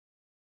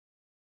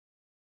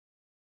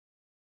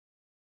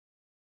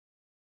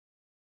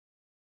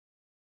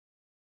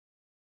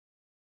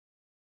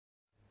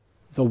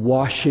The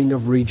washing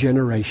of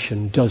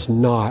regeneration does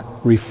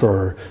not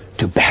refer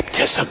to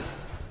baptism.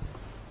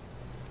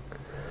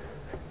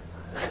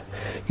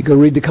 You go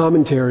read the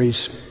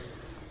commentaries.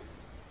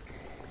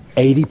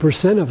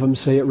 80% of them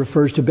say it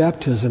refers to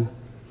baptism.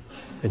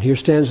 And here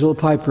stands little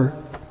Piper.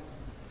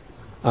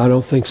 I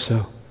don't think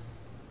so.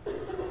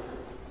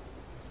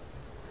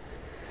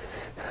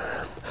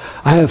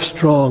 I have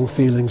strong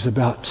feelings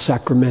about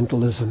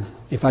sacramentalism.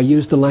 If I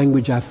used the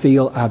language I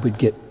feel, I would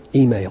get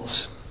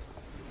emails.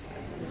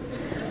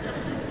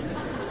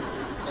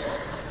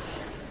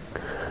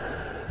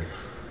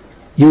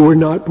 You were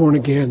not born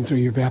again through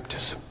your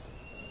baptism.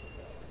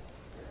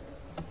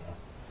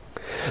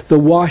 The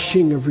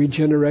washing of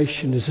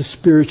regeneration is a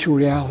spiritual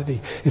reality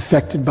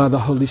affected by the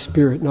Holy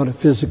Spirit, not a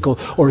physical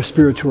or a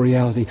spiritual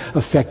reality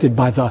affected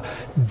by the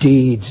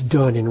deeds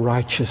done in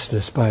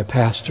righteousness by a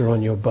pastor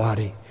on your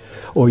body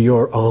or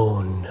your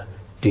own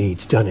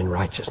deeds done in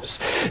righteousness.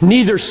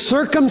 Neither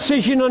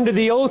circumcision under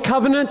the old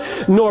covenant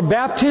nor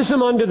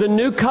baptism under the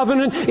new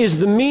covenant is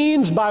the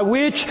means by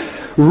which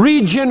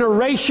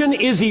regeneration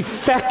is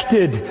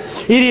effected.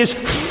 It is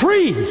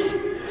free.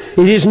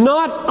 It is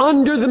not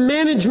under the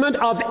management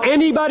of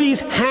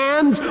anybody's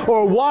hands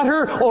or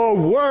water or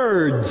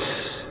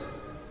words.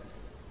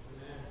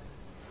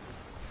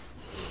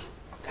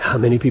 How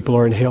many people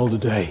are in hell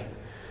today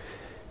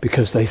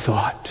because they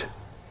thought,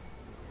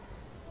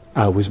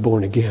 I was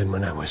born again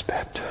when I was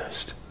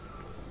baptized?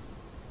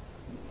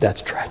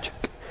 That's tragic.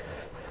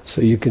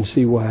 So you can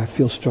see why I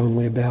feel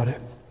strongly about it.